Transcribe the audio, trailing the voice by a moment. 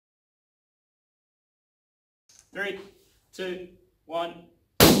3, 2, 1.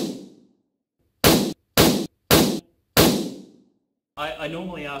 I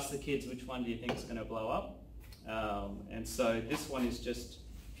normally ask the kids which one do you think is going to blow up, and so this one is just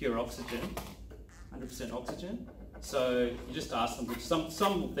pure oxygen, 100% oxygen. So you just ask them, which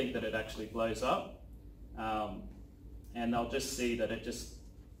some will think that it actually blows up, and they'll just see that it just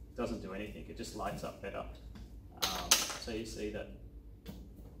doesn't do anything, it just lights up better. So you see that.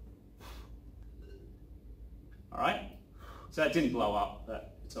 Alright, so that didn't blow up,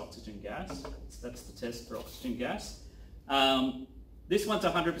 but it's oxygen gas. So that's the test for oxygen gas. This one's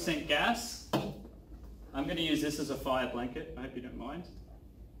 100% gas. I'm going to use this as a fire blanket, I hope you don't mind.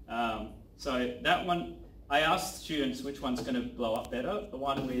 So that one, I asked students which one's going to blow up better. The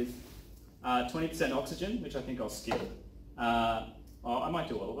one with 20% oxygen, which I think I'll skip. I might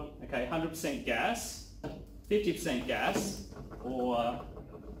do all of them. Okay, 100% gas, 50% gas, or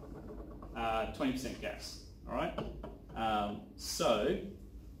 20% gas. All right. So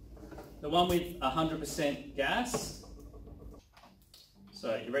the one with 100% gas.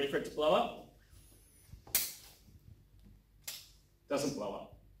 So you ready for it to blow up? Doesn't blow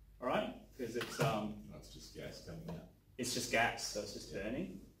up. All right, because it's That's just gas coming out. It's just gas, so it's just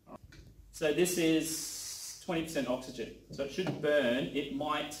burning. All right. So this is 20% oxygen, so it shouldn't burn. It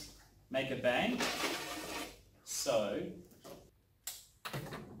might make a bang. So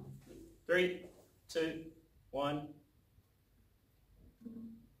 3, 2, 1.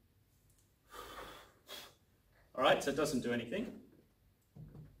 All right, so it doesn't do anything.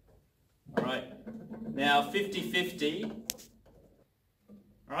 All right, now 50-50. All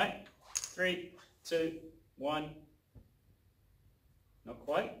right, 3, 2, 1. Not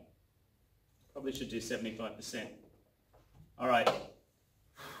quite. Probably should do 75%. All right.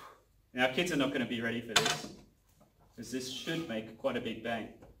 Now kids are not going to be ready for this, because this should make quite a big bang.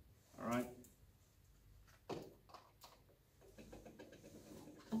 All right.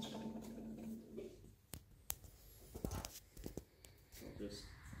 Just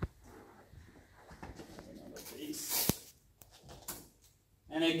another piece.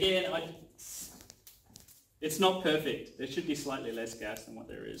 And again, it's not perfect. There should be slightly less gas than what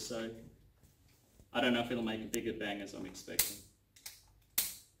there is, so I don't know if it'll make a bigger bang as I'm expecting.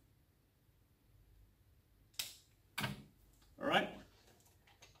 All right,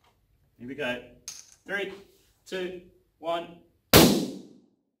 here we go. 3, 2, 1.